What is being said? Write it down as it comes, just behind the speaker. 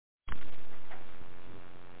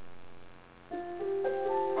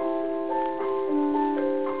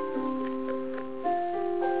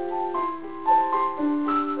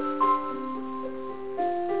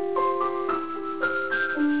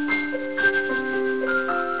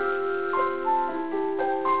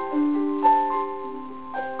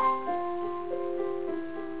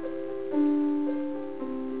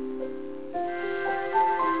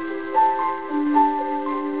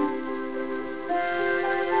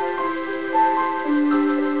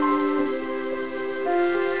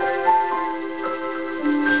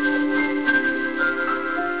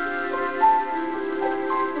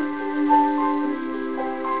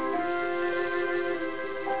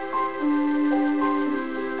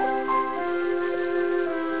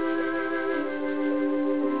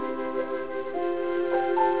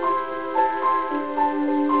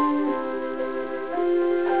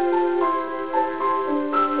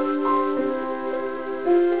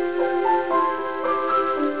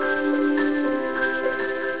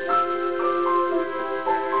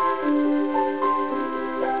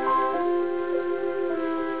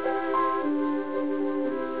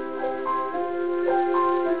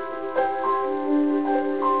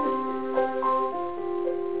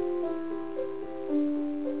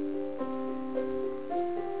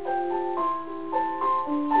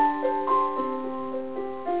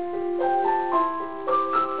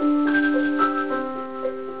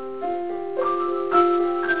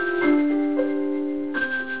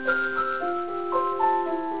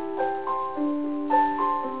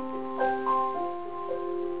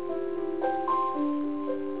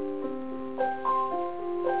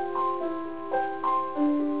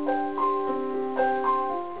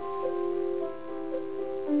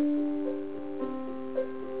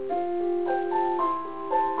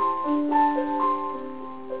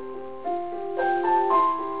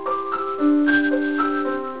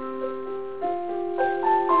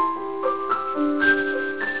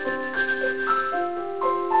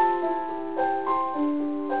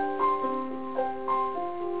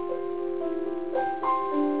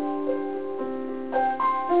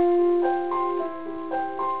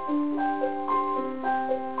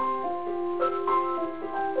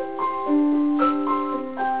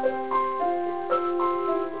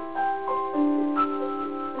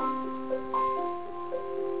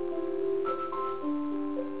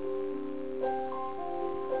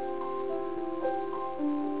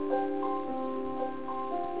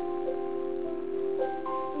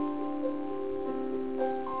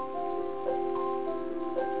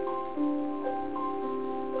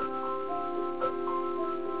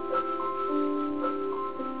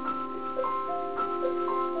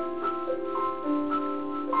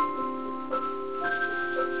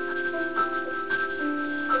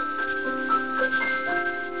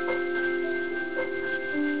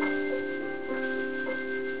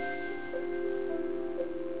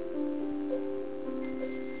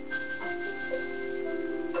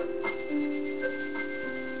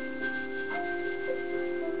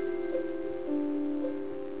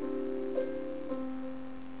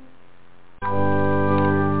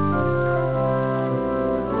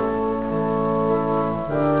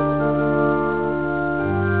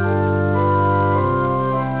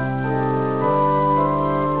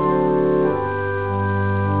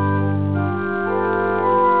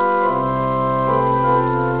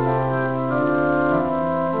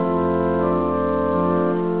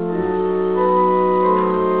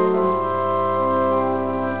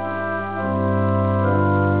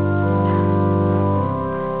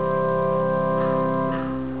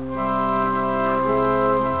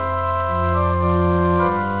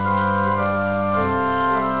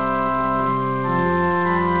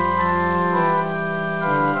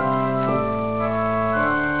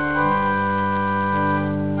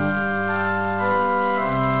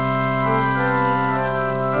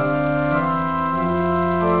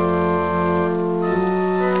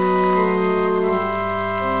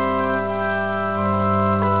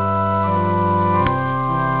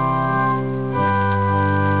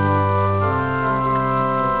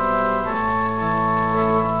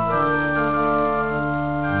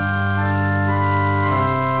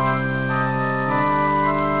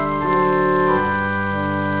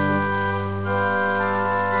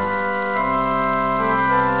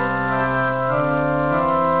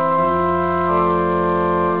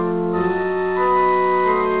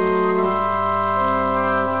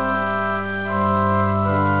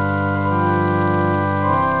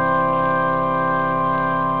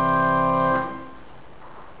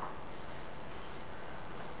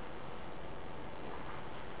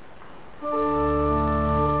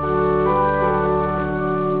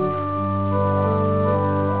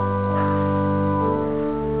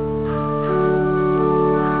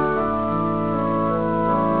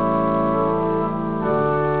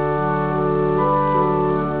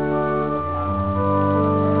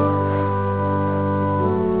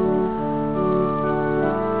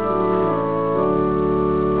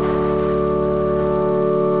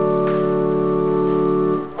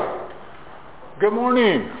Good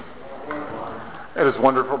morning. It is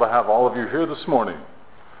wonderful to have all of you here this morning.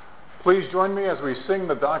 Please join me as we sing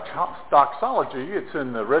the doxology. It's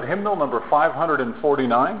in the red hymnal number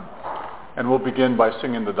 549, and we'll begin by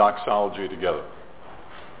singing the doxology together.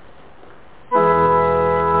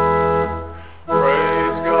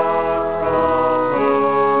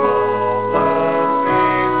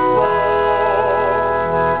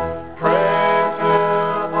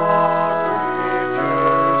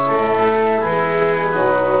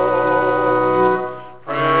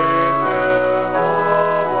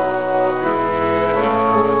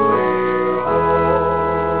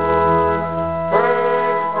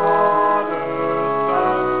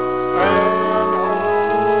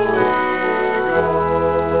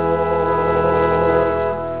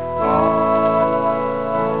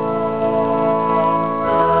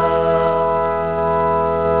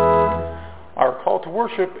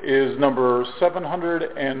 Worship is number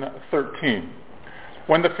 713.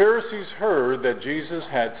 When the Pharisees heard that Jesus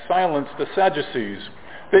had silenced the Sadducees,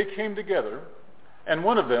 they came together, and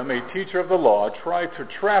one of them, a teacher of the law, tried to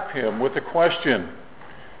trap him with a question.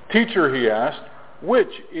 "Teacher," he asked,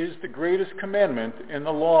 "which is the greatest commandment in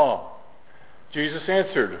the law?" Jesus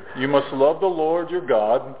answered, "You must love the Lord your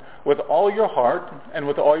God with all your heart and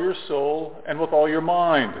with all your soul and with all your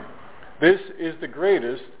mind. This is the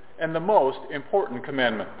greatest and the most important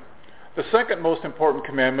commandment. The second most important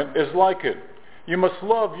commandment is like it. You must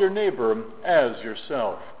love your neighbor as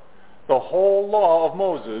yourself. The whole law of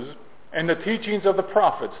Moses and the teachings of the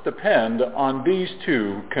prophets depend on these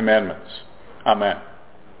two commandments." Amen.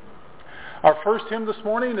 Our first hymn this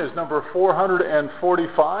morning is number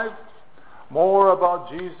 445, "More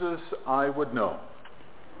About Jesus I Would Know."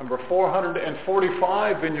 Number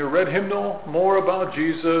 445 in your red hymnal, "More About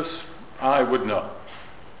Jesus I Would Know."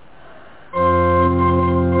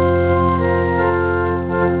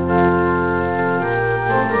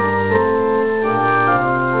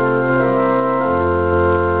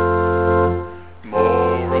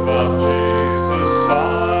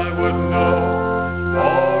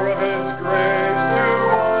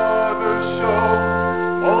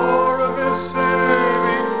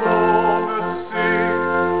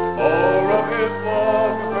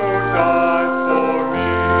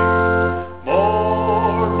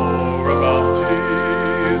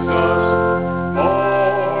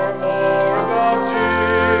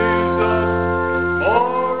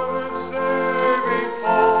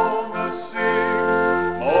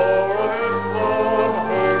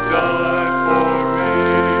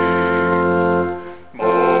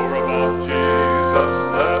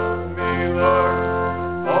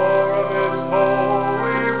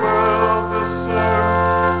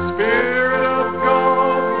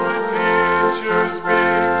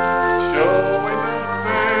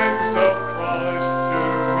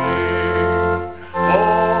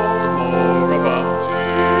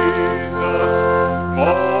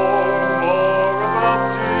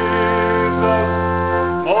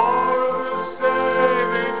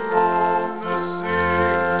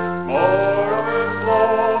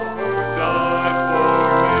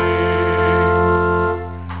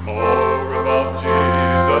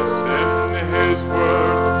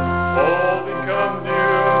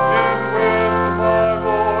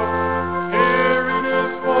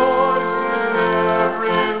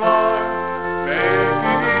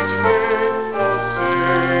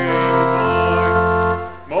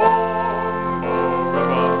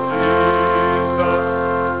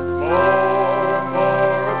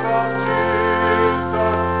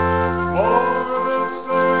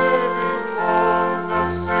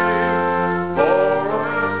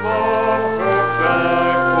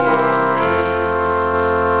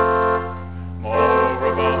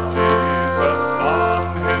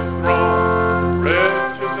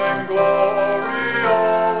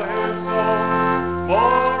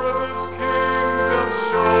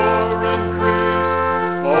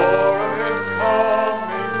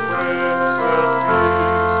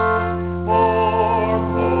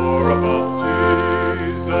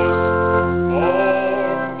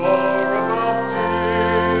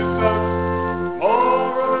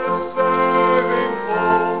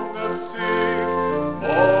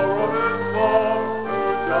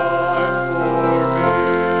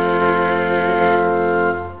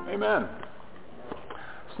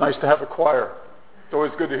 Nice to have a choir. It's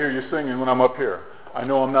always good to hear you singing when I'm up here. I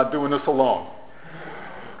know I'm not doing this alone.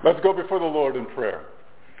 Let's go before the Lord in prayer.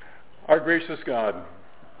 Our gracious God,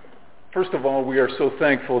 first of all, we are so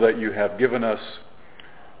thankful that you have given us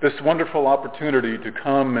this wonderful opportunity to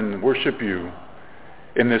come and worship you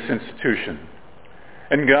in this institution.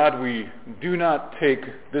 And God, we do not take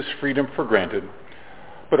this freedom for granted,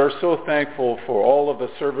 but are so thankful for all of the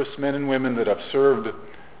servicemen and women that have served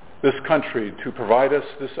this country to provide us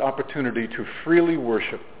this opportunity to freely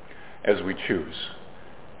worship as we choose.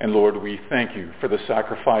 And Lord, we thank you for the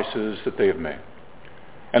sacrifices that they have made.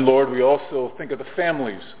 And Lord, we also think of the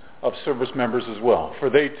families of service members as well, for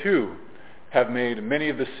they too have made many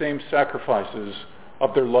of the same sacrifices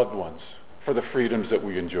of their loved ones for the freedoms that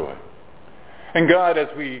we enjoy. And God, as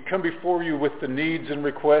we come before you with the needs and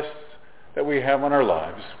requests that we have on our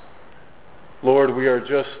lives, Lord, we are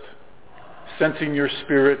just sensing your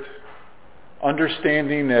Spirit,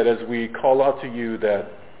 understanding that as we call out to you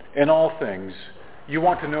that in all things you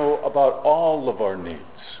want to know about all of our needs.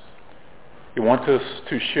 You want us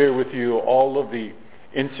to share with you all of the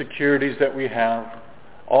insecurities that we have,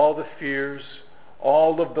 all the fears,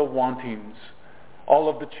 all of the wantings, all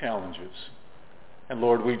of the challenges. And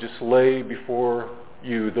Lord, we just lay before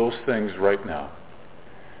you those things right now.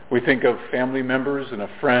 We think of family members and of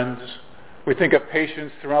friends. We think of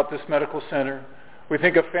patients throughout this medical center. We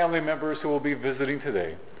think of family members who will be visiting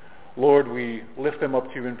today. Lord, we lift them up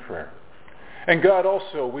to you in prayer. And God,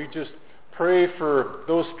 also, we just pray for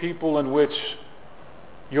those people in which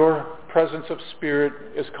your presence of Spirit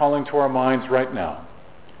is calling to our minds right now.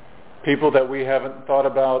 People that we haven't thought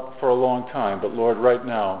about for a long time, but Lord, right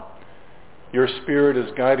now, your Spirit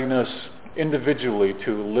is guiding us individually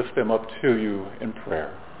to lift them up to you in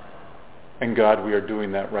prayer. And God, we are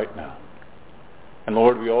doing that right now. And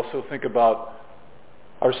Lord, we also think about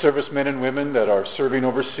our servicemen and women that are serving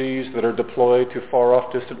overseas, that are deployed to far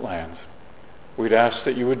off distant lands. We'd ask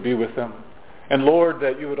that you would be with them. And Lord,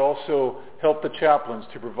 that you would also help the chaplains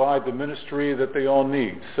to provide the ministry that they all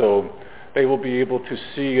need so they will be able to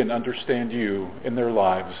see and understand you in their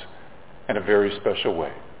lives in a very special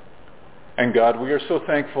way. And God, we are so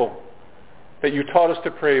thankful that you taught us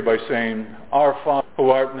to pray by saying, Our Father who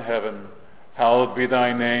art in heaven, hallowed be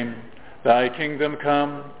thy name. Thy kingdom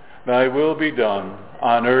come, thy will be done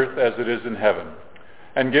on earth as it is in heaven.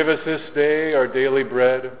 And give us this day our daily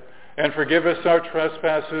bread, and forgive us our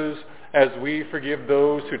trespasses as we forgive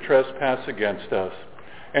those who trespass against us.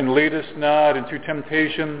 And lead us not into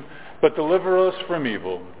temptation, but deliver us from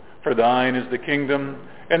evil. For thine is the kingdom,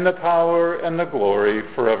 and the power, and the glory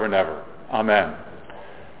forever and ever. Amen.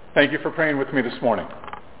 Thank you for praying with me this morning.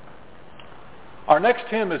 Our next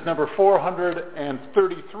hymn is number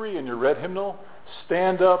 433 in your red hymnal,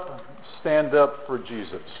 Stand Up for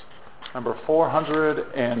Jesus. Number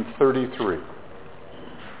 433.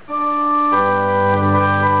 From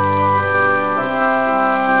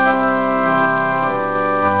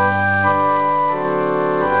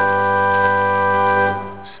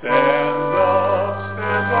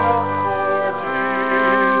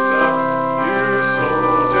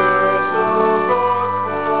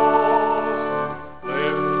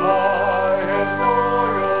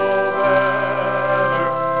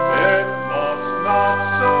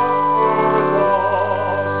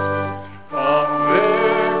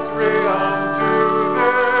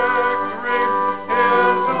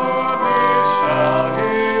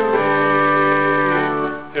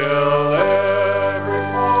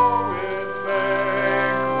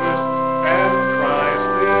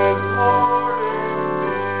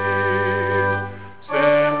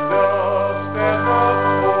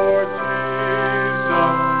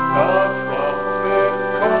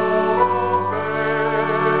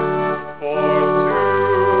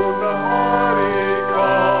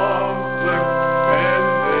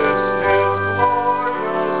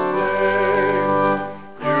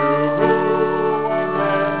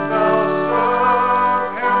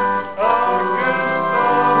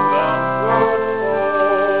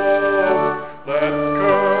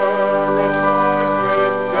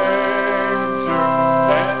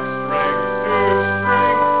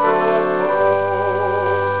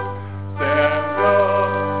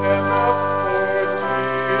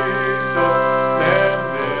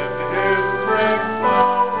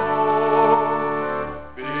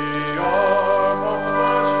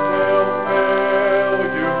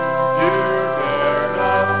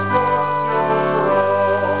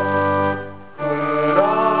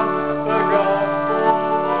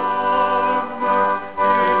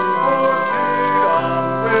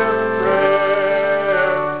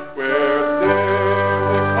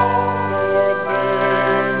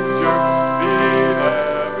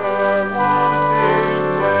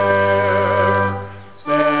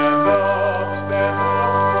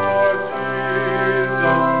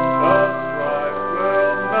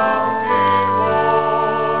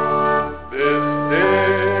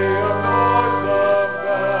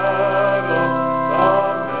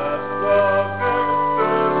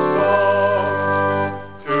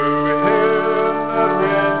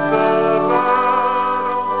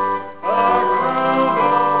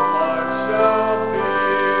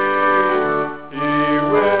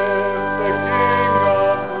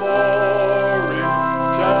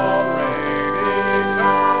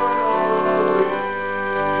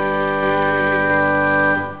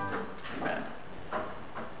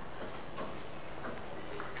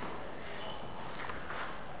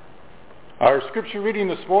Our scripture reading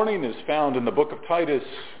this morning is found in the book of Titus,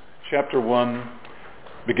 chapter 1,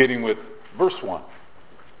 beginning with verse 1.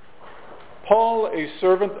 Paul, a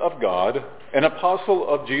servant of God, an apostle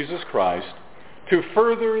of Jesus Christ, to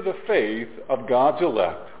further the faith of God's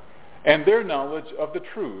elect and their knowledge of the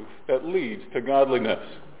truth that leads to godliness,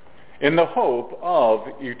 in the hope of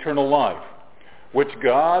eternal life, which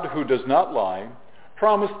God, who does not lie,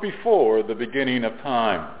 promised before the beginning of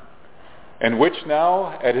time, and which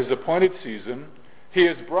now, at his appointed season, he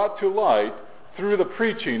has brought to light through the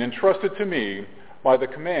preaching entrusted to me by the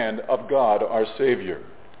command of God our Savior.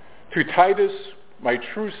 To Titus, my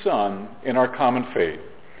true son in our common faith,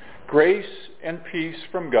 grace and peace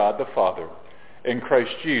from God the Father and Christ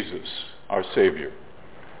Jesus our Savior.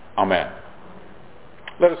 Amen.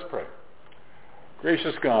 Let us pray.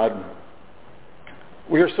 Gracious God,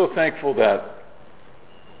 we are so thankful that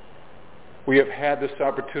we have had this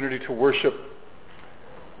opportunity to worship.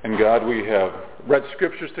 And God, we have read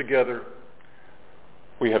scriptures together.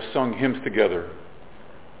 We have sung hymns together.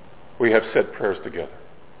 We have said prayers together.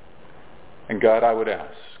 And God, I would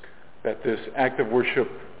ask that this act of worship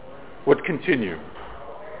would continue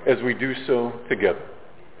as we do so together.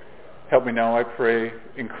 Help me now, I pray,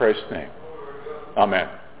 in Christ's name. Amen.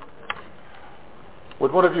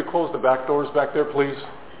 Would one of you close the back doors back there, please?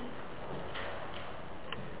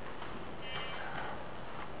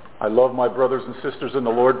 I love my brothers and sisters in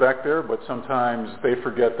the Lord back there, but sometimes they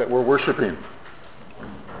forget that we're worshiping.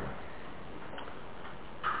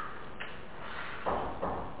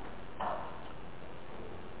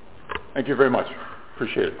 Thank you very much.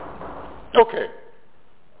 Appreciate it. Okay.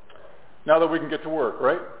 Now that we can get to work,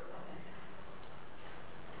 right?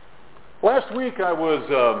 Last week I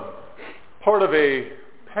was part of a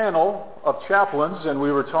panel of chaplains, and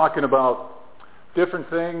we were talking about different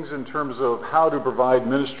things in terms of how to provide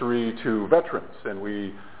ministry to veterans. And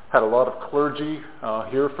we had a lot of clergy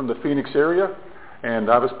here from the Phoenix area,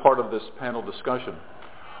 and I was part of this panel discussion.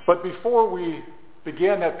 But before we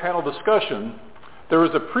began that panel discussion, there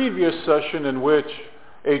was a previous session in which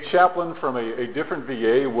a chaplain from a different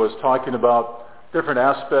VA was talking about different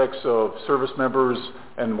aspects of service members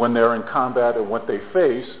and when they're in combat and what they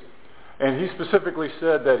face. And he specifically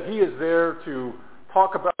said that he is there to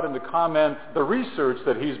talk about and to comment the research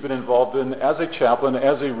that he's been involved in as a chaplain,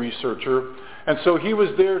 as a researcher. And so he was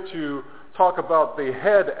there to talk about the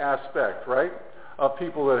head aspect, right, of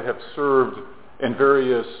people that have served in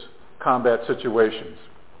various combat situations.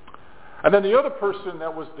 And then the other person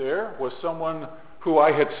that was there was someone who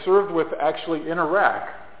I had served with actually in Iraq.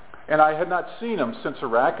 And I had not seen him since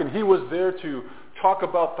Iraq, and he was there to talk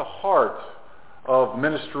about the heart of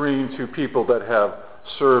ministering to people that have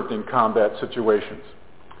served in combat situations.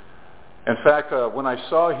 In fact, when I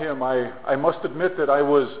saw him, I must admit that I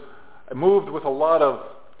was moved with a lot of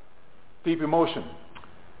deep emotion.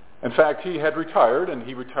 In fact, he had retired, and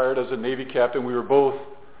he retired as a Navy captain. We were both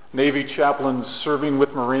Navy chaplains serving with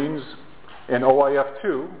Marines in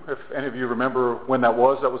OIF-2. If any of you remember when that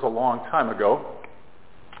was a long time ago.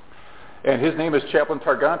 And his name is Chaplain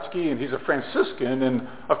Targonsky, and he's a Franciscan. And,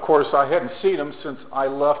 of course, I hadn't seen him since I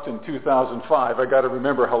left in 2005. I got to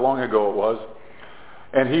remember how long ago it was.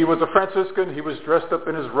 And he was a Franciscan. He was dressed up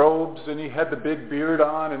in his robes, and he had the big beard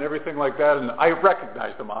on and everything like that. And I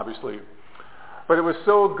recognized him, obviously. But it was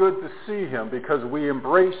so good to see him because we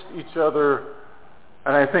embraced each other,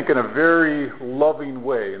 and I think in a very loving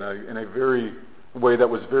way, in a very way that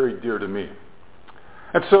was very dear to me.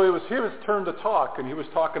 And so it was his turn to talk, and he was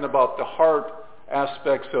talking about the heart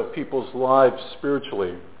aspects of people's lives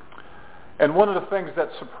spiritually. And one of the things that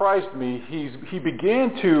surprised me, he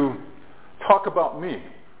began to talk about me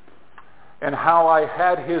and how I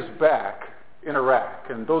had his back in Iraq.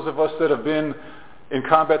 And those of us that have been in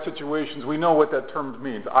combat situations, we know what that term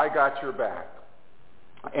means. I got your back.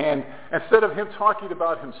 And instead of him talking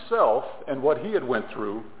about himself and what he had went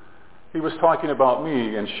through, he was talking about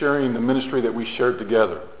me and sharing the ministry that we shared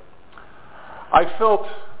together. I felt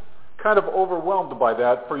kind of overwhelmed by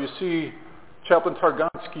that, for you see, Chaplain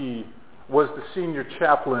Targonsky was the senior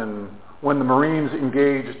chaplain when the Marines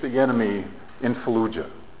engaged the enemy in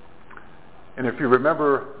Fallujah. And if you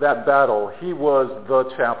remember that battle, he was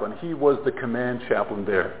the chaplain. He was the command chaplain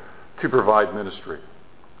there to provide ministry.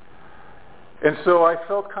 And so I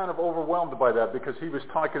felt kind of overwhelmed by that because he was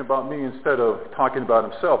talking about me instead of talking about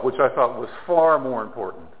himself, which I thought was far more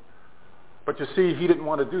important. But you see, he didn't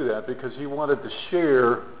want to do that because he wanted to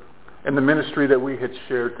share in the ministry that we had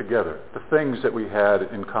shared together, the things that we had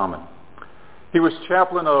in common. He was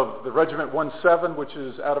chaplain of the Regiment 17, which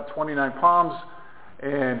is out of 29 Palms,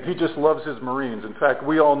 and he just loves his Marines. In fact,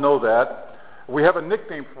 we all know that. We have a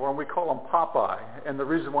nickname for him. We call him Popeye. And the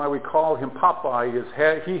reason why we call him Popeye is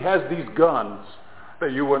he has these guns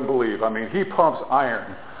that you wouldn't believe. I mean, he pumps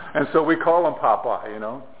iron. And so we call him Popeye, you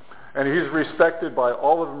know. And he's respected by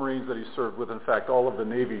all of the Marines that he served with. In fact, all of the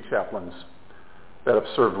Navy chaplains that have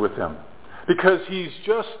served with him. Because he's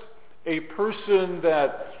just a person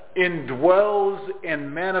that indwells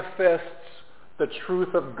and manifests the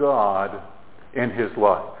truth of God in his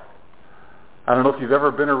life. I don't know if you've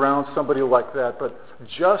ever been around somebody like that, but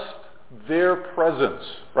just their presence,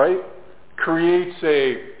 right, creates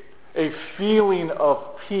a feeling of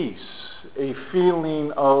peace, a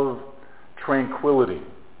feeling of tranquility.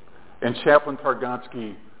 And Chaplain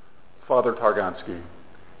Targonsky, Father Targonsky,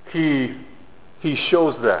 he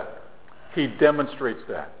shows that. He demonstrates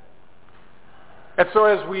that. And so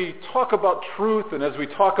as we talk about truth and as we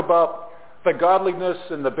talk about the godliness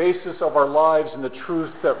and the basis of our lives and the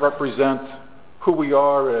truth that represent who we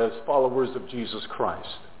are as followers of Jesus Christ,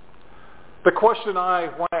 the question I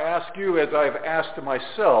want to ask you, as I've asked to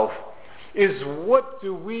myself, is what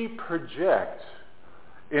do we project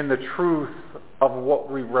in the truth of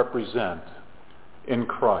what we represent in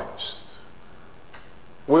Christ?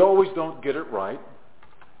 We always don't get it right.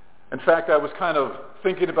 In fact, I was kind of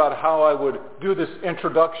thinking about how I would do this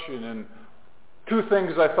introduction, and two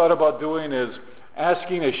things I thought about doing is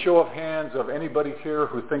asking a show of hands of anybody here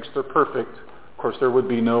who thinks they're perfect. Of course, there would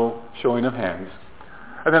be no showing of hands.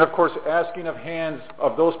 And then, of course, asking of hands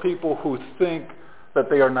of those people who think that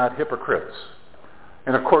they are not hypocrites.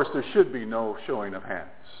 And, of course, there should be no showing of hands.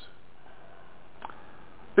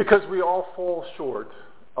 Because we all fall short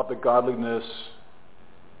of the godliness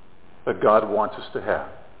that God wants us to have.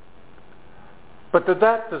 But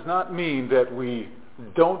that does not mean that we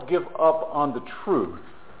don't give up on the truth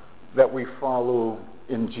that we follow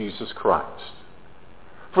in Jesus Christ.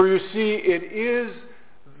 For you see, it is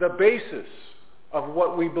the basis of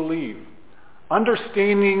what we believe.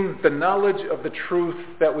 Understanding the knowledge of the truth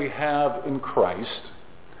that we have in Christ,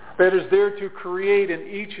 that is there to create in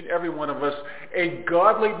each and every one of us a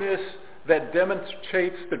godliness that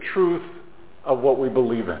demonstrates the truth of what we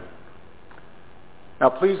believe in. Now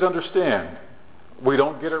please understand, we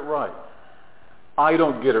don't get it right. I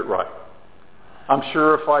don't get it right. I'm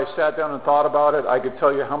sure if I sat down and thought about it, I could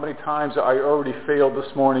tell you how many times I already failed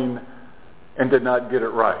this morning and did not get it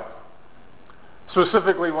right.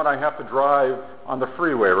 Specifically when I have to drive on the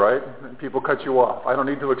freeway, right? And people cut you off. I don't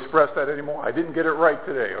need to express that anymore. I didn't get it right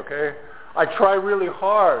today, okay? I try really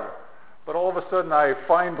hard, but all of a sudden I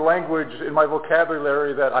find language in my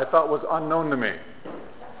vocabulary that I thought was unknown to me.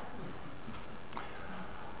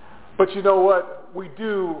 But you know what? We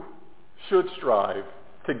should strive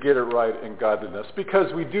to get it right in godliness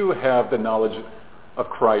because we do have the knowledge of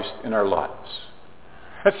Christ in our lives.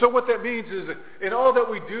 And so what that means is in all that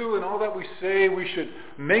we do and all that we say, we should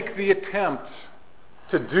make the attempt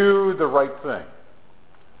to do the right thing,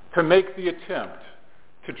 to make the attempt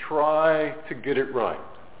to try to get it right.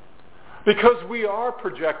 Because we are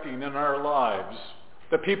projecting in our lives,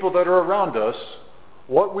 the people that are around us,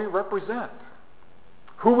 what we represent,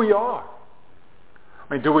 who we are.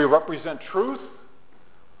 I mean, do we represent truth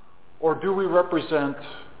or do we represent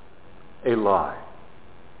a lie?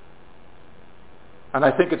 And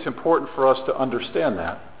I think it's important for us to understand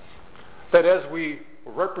that as we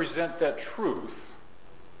represent that truth,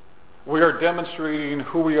 we are demonstrating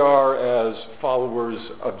who we are as followers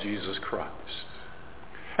of Jesus Christ.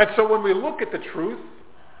 And so when we look at the truth,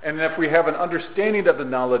 and if we have an understanding of the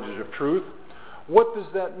knowledge of truth, what does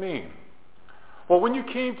that mean? Well, when you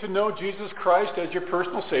came to know Jesus Christ as your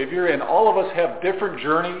personal Savior, and all of us have different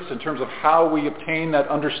journeys in terms of how we obtain that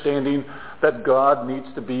understanding that God needs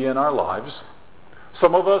to be in our lives.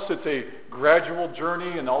 Some of us, it's a gradual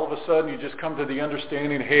journey, and all of a sudden you just come to the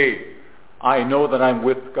understanding, hey, I know that I'm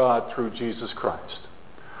with God through Jesus Christ.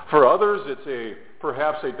 For others, it's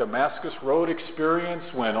perhaps a Damascus Road experience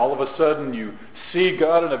when all of a sudden you see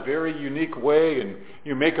God in a very unique way and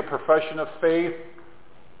you make a profession of faith.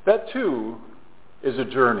 That too is a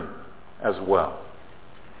journey as well.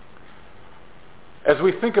 As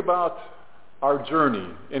we think about our journey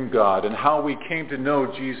in God and how we came to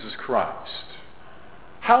know Jesus Christ,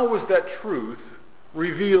 how was that truth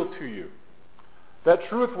revealed to you? That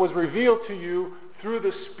truth was revealed to you through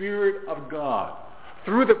the Spirit of God,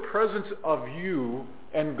 through the presence of you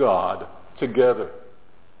and God together.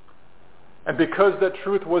 And because that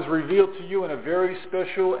truth was revealed to you in a very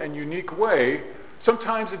special and unique way,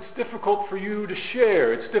 sometimes it's difficult for you to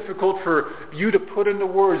share. It's difficult for you to put into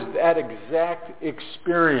words that exact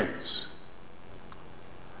experience.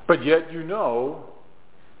 But yet you know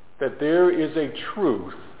that there is a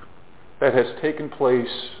truth that has taken place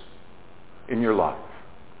in your life.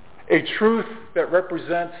 A truth that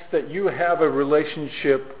represents that you have a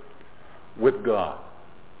relationship with God.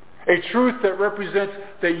 A truth that represents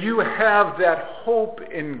that you have that hope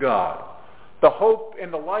in God. The hope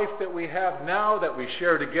in the life that we have now that we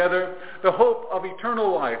share together. The hope of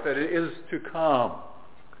eternal life that is to come.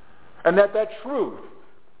 And that truth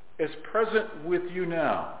is present with you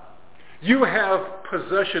now. You have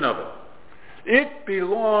possession of it. It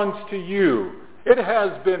belongs to you. It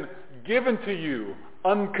has been given to you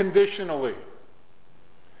unconditionally.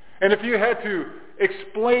 And if you had to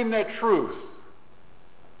explain that truth,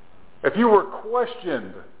 if you were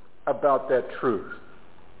questioned about that truth,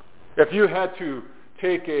 if you had to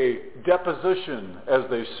take a deposition, as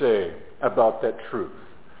they say, about that truth,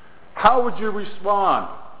 how would you respond?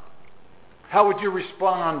 How would you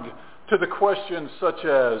respond to the questions such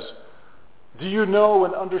as, do you know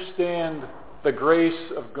and understand the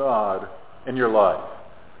grace of God in your life?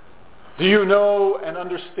 Do you know and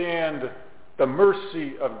understand the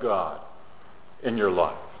mercy of God in your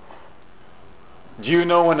life? Do you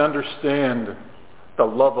know and understand the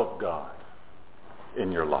love of God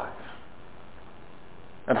in your life?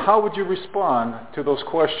 And how would you respond to those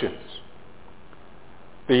questions?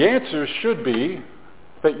 The answer should be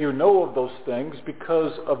that you know of those things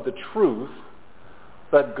because of the truth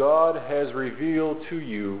that God has revealed to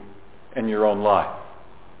you in your own life.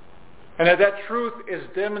 And that truth is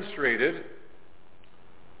demonstrated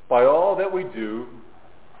by all that we do,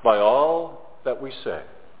 by all that we say.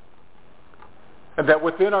 And that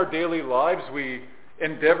within our daily lives we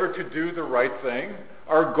endeavor to do the right thing.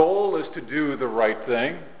 Our goal is to do the right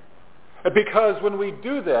thing. Because when we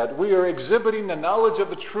do that, we are exhibiting the knowledge of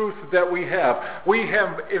the truth that we have. We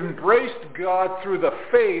have embraced God through the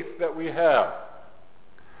faith that we have.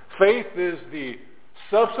 Faith is the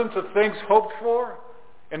substance of things hoped for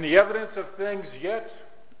and the evidence of things yet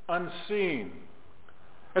unseen.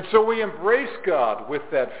 And so we embrace God with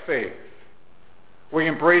that faith. We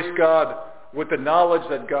embrace God with the knowledge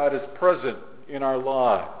that God is present in our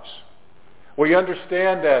lives. We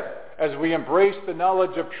understand that as we embrace the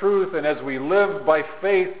knowledge of truth and as we live by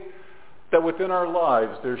faith, that within our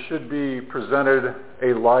lives there should be presented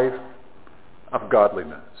a life of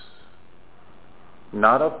godliness,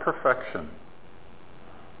 not of perfection,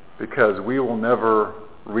 because we will never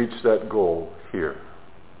reach that goal here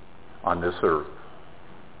on this earth,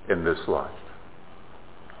 in this life.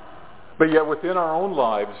 But yet within our own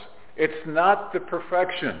lives, it's not the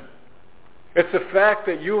perfection. It's the fact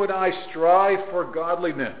that you and I strive for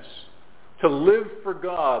godliness, to live for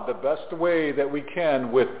God the best way that we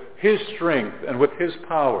can with His strength and with His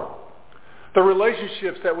power. The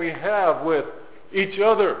relationships that we have with each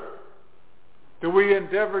other. Do we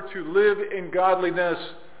endeavor to live in godliness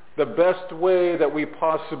the best way that we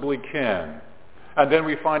possibly can? And then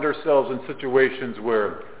we find ourselves in situations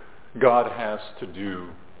where God has to do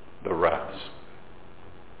the rest.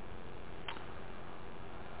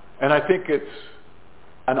 And I think it's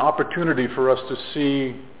an opportunity for us to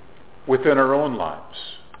see within our own lives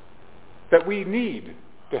that we need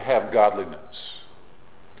to have godliness.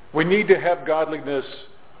 We need to have godliness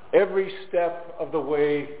every step of the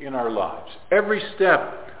way in our lives, every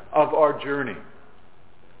step of our journey.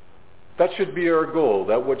 That should be our goal,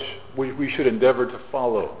 that which we should endeavor to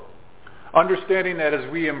follow. Understanding that as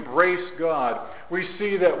we embrace God, we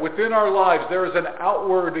see that within our lives there is an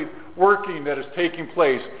outward working that is taking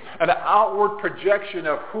place, an outward projection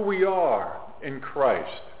of who we are in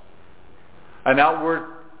Christ, an outward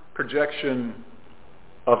projection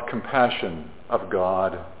of compassion of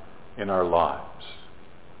God in our lives.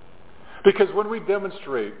 Because when we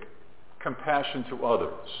demonstrate compassion to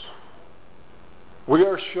others, we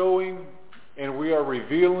are showing and we are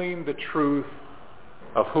revealing the truth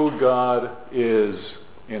of who God is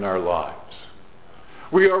in our lives.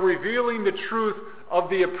 We are revealing the truth of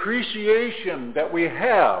the appreciation that we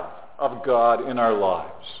have of God in our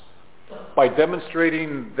lives by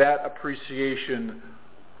demonstrating that appreciation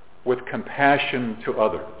with compassion to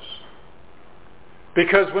others.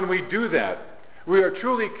 Because when we do that, we are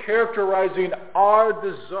truly characterizing our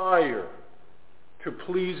desire to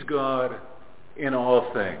please God in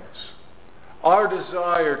all things. Our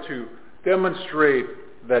desire to demonstrate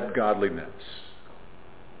that godliness.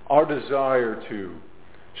 Our desire to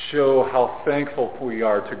show how thankful we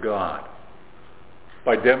are to God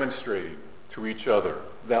by demonstrating to each other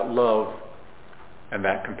that love and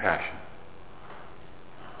that compassion.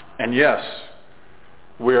 And yes,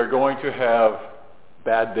 we are going to have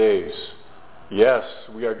bad days. Yes,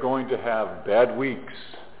 we are going to have bad weeks.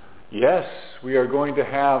 Yes, we are going to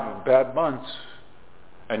have bad months.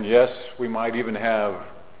 And yes, we might even have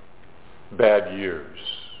bad years.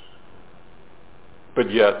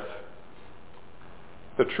 But yet,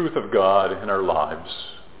 the truth of God in our lives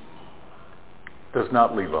does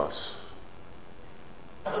not leave us,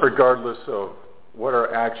 regardless of what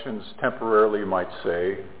our actions temporarily might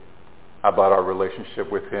say about our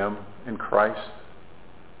relationship with Him in Christ.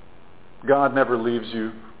 God never leaves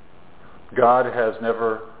you. God has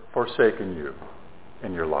never forsaken you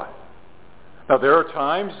in your life. Now, there are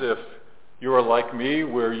times, if you are like me,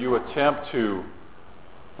 where you attempt to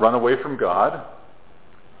run away from God.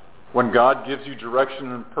 When God gives you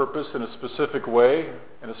direction and purpose in a specific way,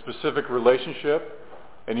 in a specific relationship,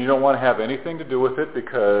 and you don't want to have anything to do with it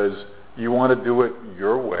because you want to do it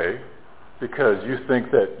your way, because you think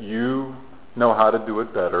that you know how to do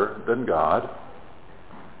it better than God.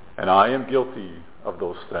 And I am guilty of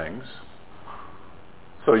those things.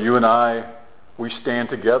 So you and I, we stand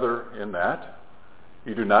together in that.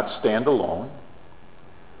 You do not stand alone.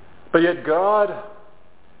 But yet God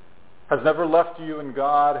has never left you, and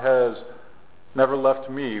God has never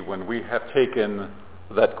left me when we have taken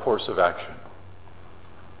that course of action.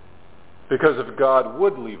 Because if God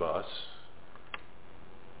would leave us,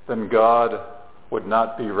 then God would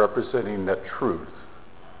not be representing that truth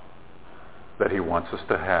that He wants us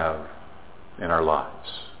to have in our lives.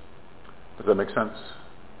 Does that make sense?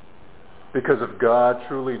 Because if God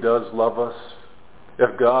truly does love us,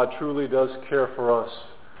 if God truly does care for us,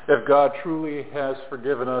 if God truly has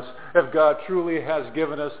forgiven us, if God truly has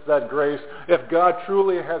given us that grace, if God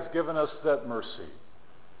truly has given us that mercy,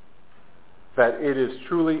 that it is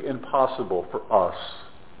truly impossible for us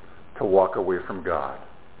to walk away from God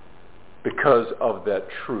because of that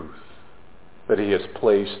truth that He has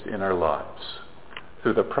placed in our lives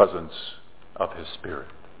through the presence of His Spirit.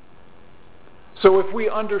 So if we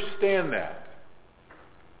understand that,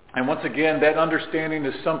 and once again, that understanding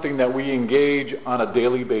is something that we engage on a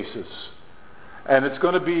daily basis. And it's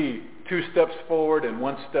going to be 2 steps forward and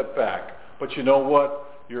 1 step back. But you know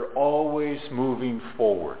what? You're always moving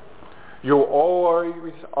forward. You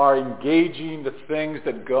always are engaging the things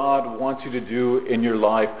that God wants you to do in your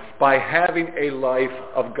life by having a life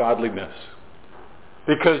of godliness.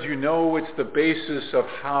 Because you know it's the basis of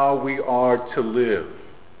how we are to live.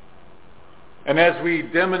 And as we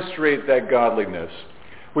demonstrate that godliness,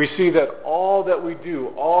 we see that all that we do,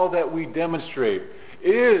 all that we demonstrate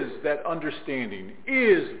is that understanding,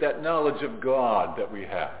 is that knowledge of God that we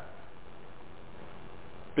have.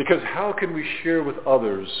 Because how can we share with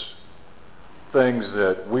others things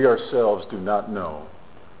that we ourselves do not know?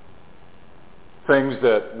 Things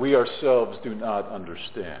that we ourselves do not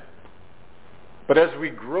understand. But as we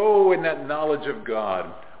grow in that knowledge of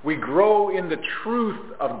God, we grow in the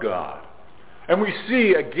truth of God. And we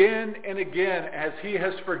see again and again, as He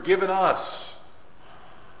has forgiven us,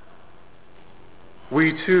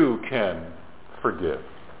 we too can forgive.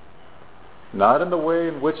 Not in the way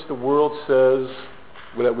in which the world says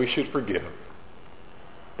that we should forgive,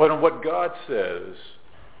 but in what God says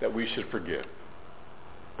that we should forgive.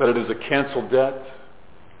 That it is a canceled debt.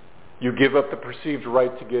 You give up the perceived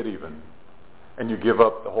right to get even, and you give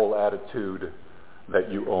up the whole attitude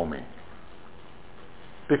that you owe me.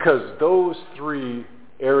 Because those 3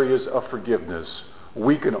 areas of forgiveness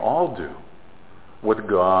we can all do with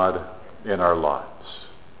God in our lives.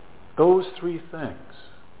 Those 3 things.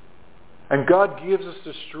 And God gives us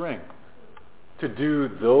the strength to do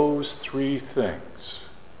those 3 things.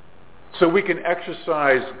 So we can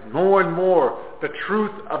exercise more and more the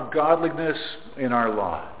truth of godliness in our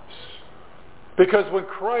lives. Because when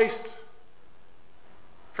Christ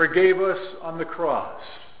forgave us on the cross,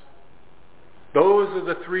 those are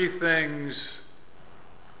the 3 things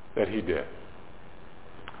that He did.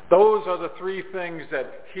 Those are the 3 things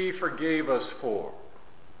that He forgave us for.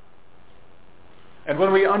 And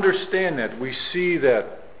when we understand that, we see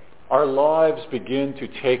that our lives begin to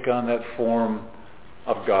take on that form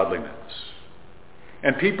of godliness.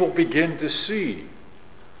 And people begin to see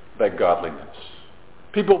that godliness.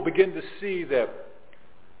 People begin to see that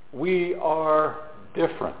we are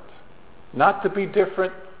different. Not to be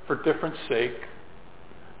different for different sake,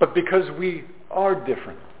 but because we are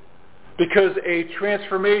different. Because a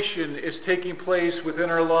transformation is taking place within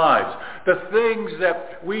our lives. The things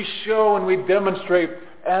that we show and we demonstrate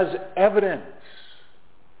as evidence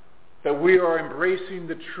that we are embracing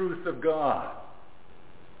the truth of God.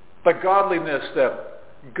 The godliness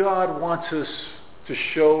that God wants us to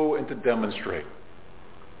show and to demonstrate.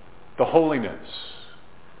 The holiness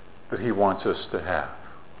that He wants us to have.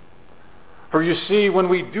 For you see, when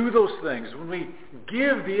we do those things, when we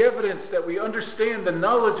give the evidence that we understand the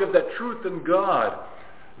knowledge of that truth in God,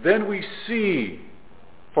 then we see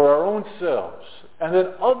for our own selves, and then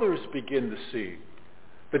others begin to see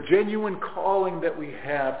the genuine calling that we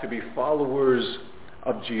have to be followers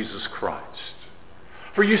of Jesus Christ.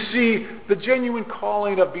 For you see, the genuine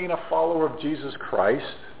calling of being a follower of Jesus Christ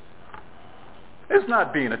is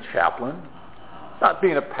not being a chaplain, it's not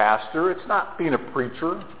being a pastor, it's not being a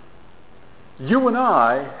preacher. You and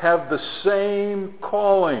I have the same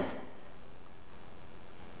calling.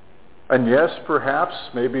 And yes, perhaps,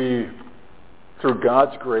 maybe through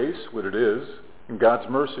God's grace, which it is, and God's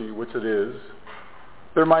mercy, which it is,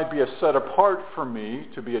 there might be a set apart for me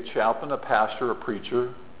to be a chaplain, a pastor, a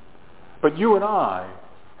preacher. But you and I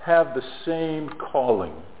have the same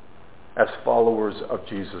calling as followers of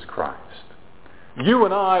Jesus Christ. You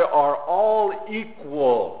and I are all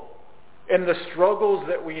equal in the struggles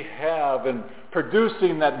that we have in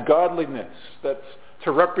producing that godliness that's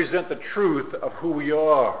to represent the truth of who we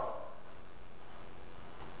are.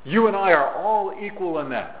 You and I are all equal in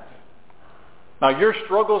that. Now, your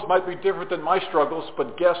struggles might be different than my struggles,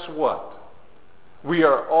 but guess what? We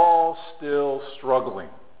are all still struggling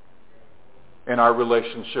in our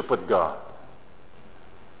relationship with God.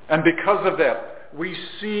 And because of that, we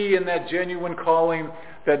see in that genuine calling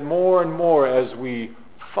that more and more as we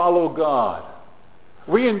follow God,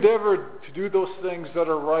 we endeavor to do those things that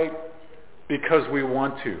are right because we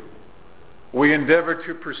want to. We endeavor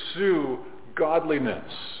to pursue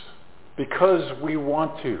godliness because we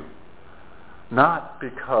want to, not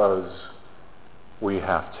because we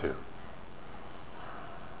have to.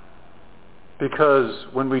 Because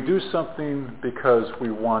when we do something because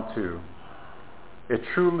we want to, it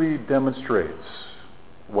truly demonstrates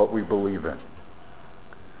what we believe in.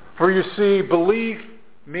 For you see, belief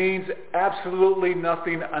means absolutely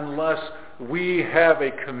nothing unless we have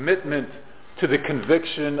a commitment to the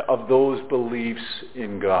conviction of those beliefs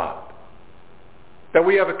in God. That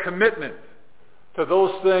we have a commitment to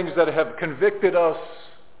those things that have convicted us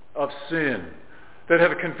of sin, that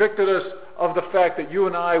have convicted us of the fact that you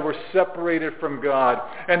and I were separated from God,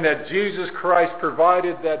 and that Jesus Christ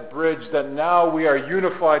provided that bridge that now we are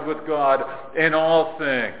unified with God in all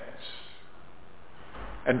things.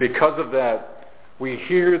 And because of that, we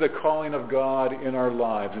hear the calling of God in our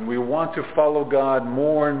lives, and we want to follow God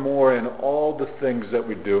more and more in all the things that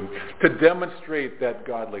we do to demonstrate that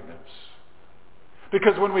godliness.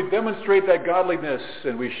 Because when we demonstrate that godliness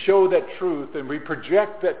and we show that truth and we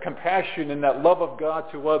project that compassion and that love of God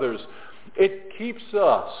to others, it keeps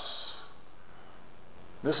us.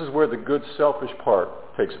 This is where the good selfish part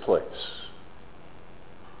takes place.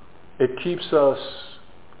 It keeps us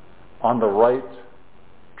on the right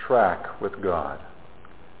track with God.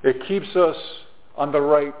 It keeps us on the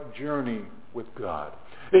right journey with God.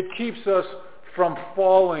 It keeps us from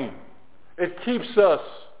falling. It keeps us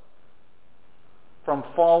from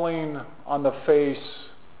falling on the face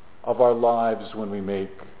of our lives when we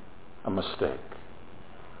make a mistake.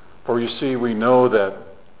 For you see, we know that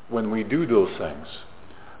when we do those things,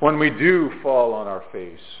 when we do fall on our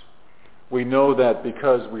face, we know that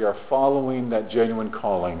because we are following that genuine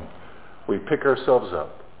calling, we pick ourselves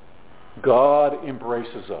up. God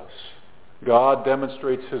embraces us. God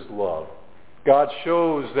demonstrates his love. God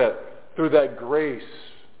shows that through that grace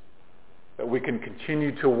that we can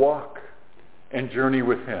continue to walk and journey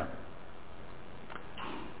with him.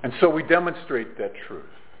 And so we demonstrate that truth.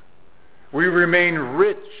 We remain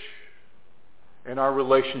rich in our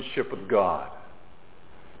relationship with God.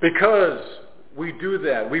 Because we do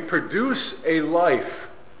that, we produce a life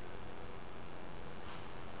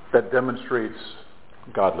that demonstrates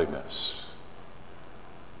godliness.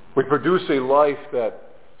 We produce a life that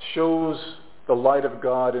shows the light of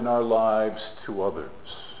God in our lives to others.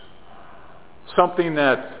 Something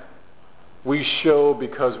that we show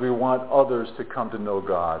because we want others to come to know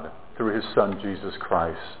God through his Son, Jesus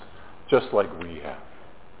Christ, just like we have.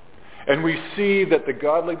 And we see that the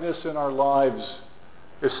godliness in our lives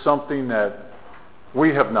is something that we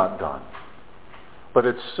have not done, but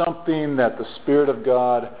it's something that the Spirit of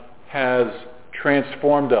God has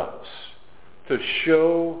transformed us to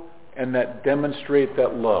show and that demonstrate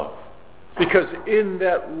that love. Because in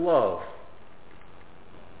that love,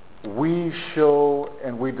 we show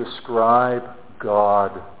and we describe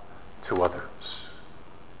God to others.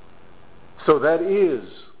 So that is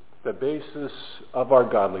the basis of our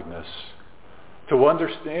godliness, to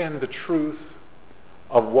understand the truth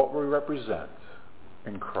of what we represent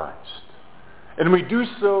in Christ. And we do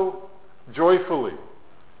so joyfully.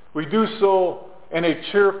 We do so in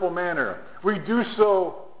a cheerful manner. We do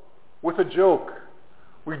so with a joke.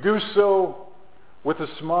 We do so with a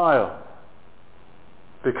smile.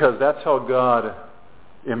 Because that's how God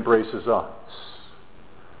embraces us.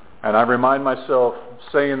 And I remind myself,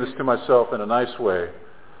 saying this to myself in a nice way,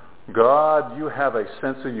 God, you have a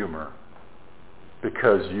sense of humor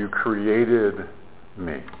because you created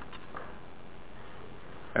me.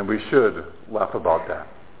 And we should laugh about that.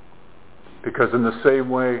 Because in the same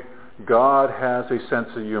way, God has a sense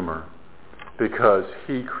of humor because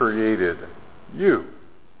he created you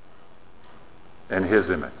in his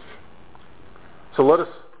image. So let us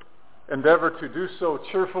endeavor to do so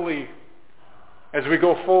cheerfully as we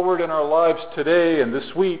go forward in our lives today and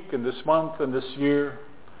this week and this month and this year,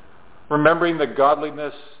 remembering the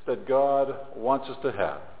godliness that God wants us to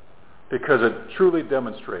have, because it truly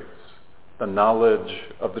demonstrates the knowledge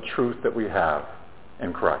of the truth that we have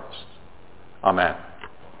in Christ. Amen.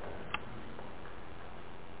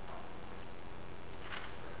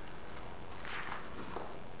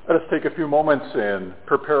 Let us take a few moments and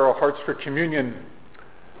prepare our hearts for communion.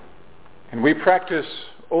 And we practice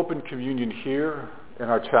open communion here in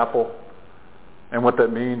our chapel. And what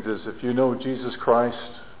that means is if you know Jesus Christ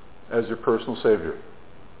as your personal Savior,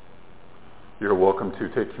 you're welcome to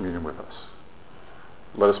take communion with us.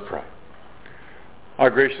 Let us pray. Our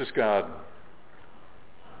gracious God,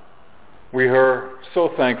 we are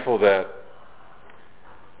so thankful that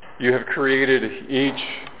you have created each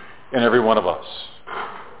and every one of us.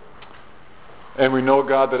 And we know,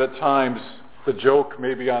 God, that at times the joke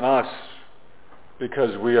may be on us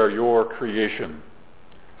because we are your creation.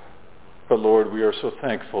 But Lord, we are so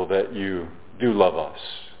thankful that you do love us,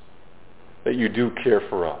 that you do care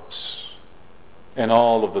for us in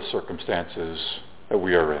all of the circumstances that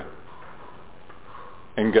we are in.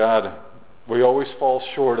 And God, we always fall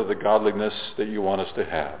short of the godliness that you want us to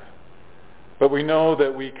have. But we know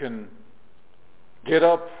that we can get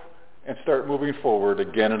up and start moving forward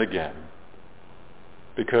again and again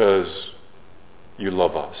because you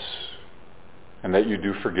love us and that you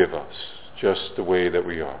do forgive us just the way that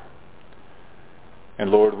we are.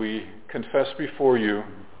 And Lord, we confess before you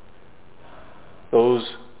those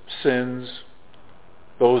sins,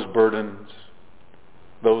 those burdens,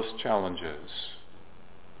 those challenges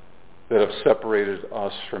that have separated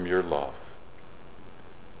us from your love.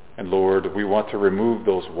 And Lord, we want to remove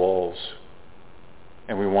those walls,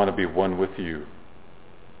 and we want to be one with you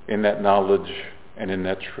in that knowledge and in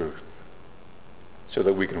that truth so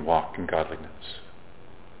that we can walk in godliness.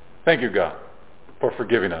 Thank you, God, for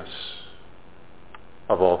forgiving us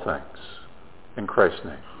of all things. In Christ's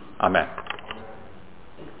name, amen.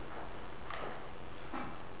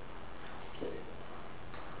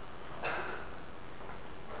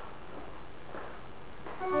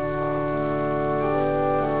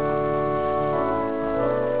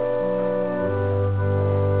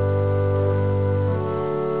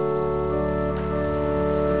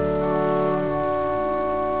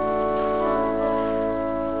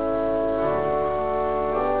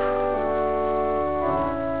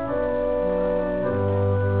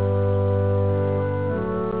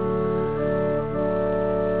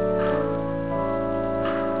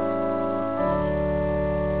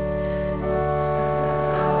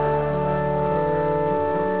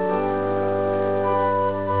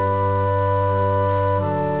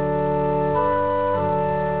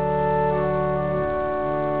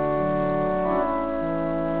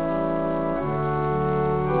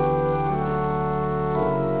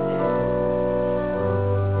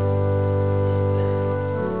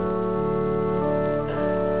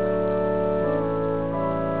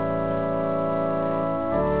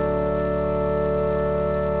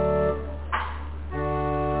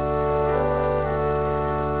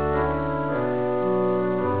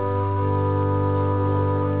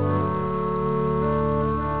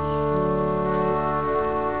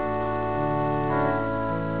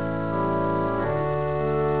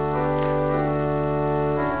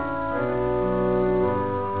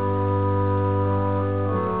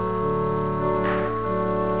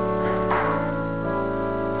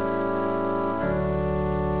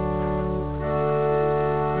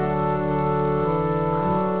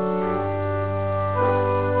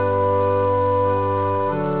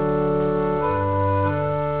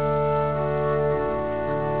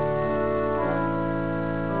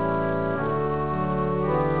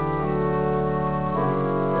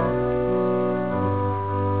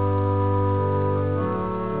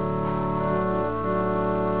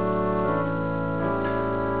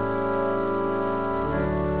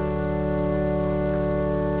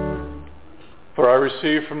 For I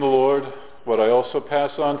received from the Lord what I also pass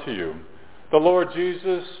on to you. The Lord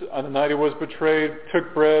Jesus, on the night he was betrayed,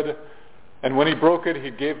 took bread, and when he broke it, he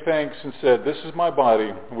gave thanks and said, "This is my body,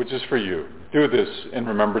 which is for you. Do this in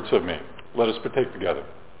remembrance of me." Let us partake together.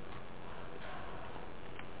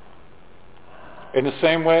 In the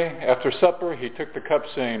same way, after supper, he took the cup,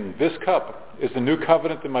 saying, "This cup is the new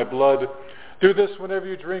covenant in my blood. Do this whenever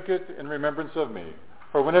you drink it in remembrance of me.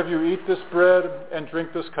 For whenever you eat this bread and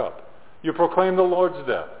drink this cup, you proclaim the Lord's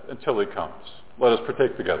death until he comes." Let us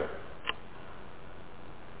partake together.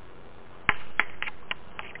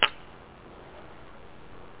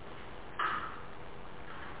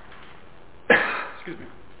 Excuse me.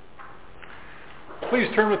 Please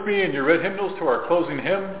turn with me in your red hymnals to our closing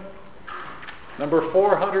hymn, number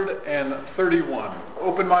 431.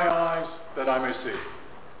 Open my eyes that I may see.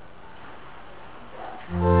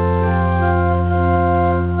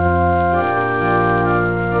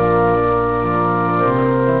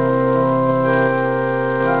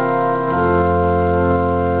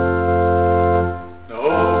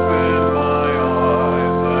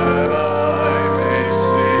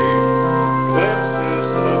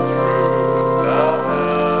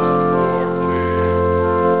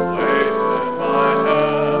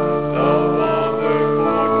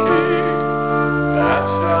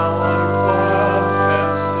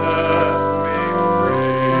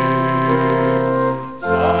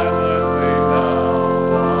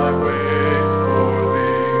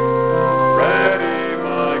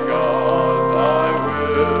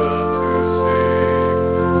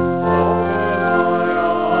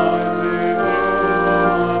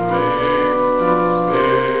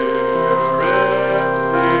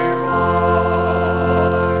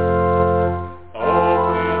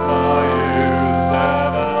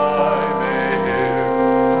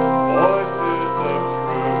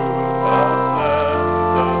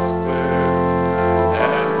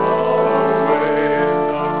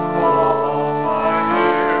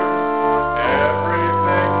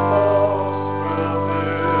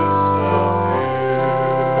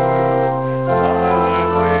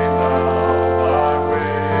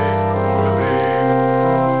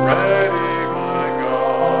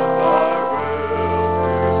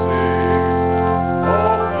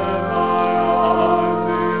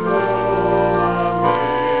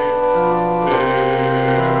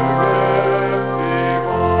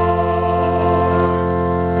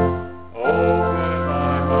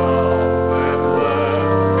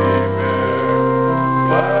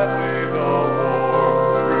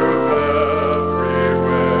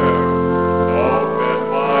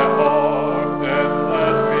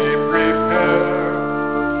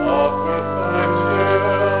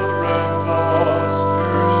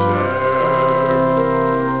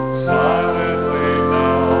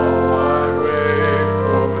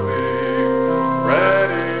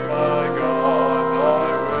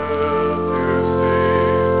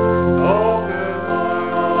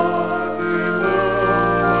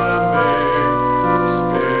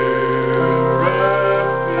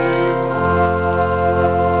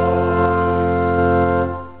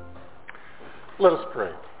 Let us pray.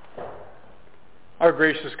 Our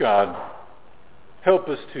gracious God, help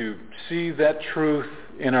us to see that truth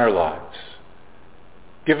in our lives.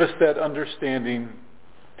 Give us that understanding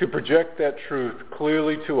to project that truth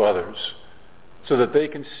clearly to others so that they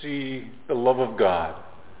can see the love of God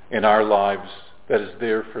in our lives that is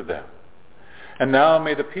there for them. And now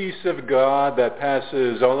may the peace of God that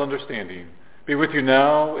passes all understanding be with you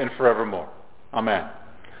now and forevermore. Amen.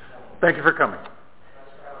 Thank you for coming.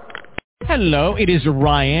 Hello, it is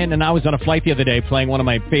Ryan, and I was on a flight the other day playing one of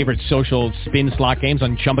my favorite social spin slot games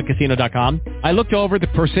on ChumbaCasino.com. I looked over at the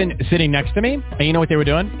person sitting next to me, and you know what they were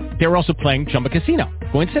doing? They were also playing Chumba Casino.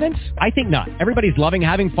 Coincidence? I think not. Everybody's loving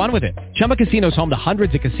having fun with it. Chumba Casino is home to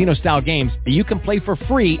hundreds of casino-style games that you can play for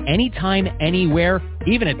free anytime, anywhere,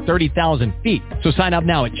 even at 30,000 feet. So sign up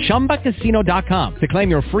now at ChumbaCasino.com to claim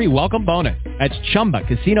your free welcome bonus. That's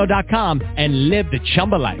ChumbaCasino.com and live the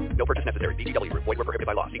Chumba life. No purchase necessary. VGW. Void where prohibited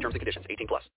by law. See terms and conditions. 18+.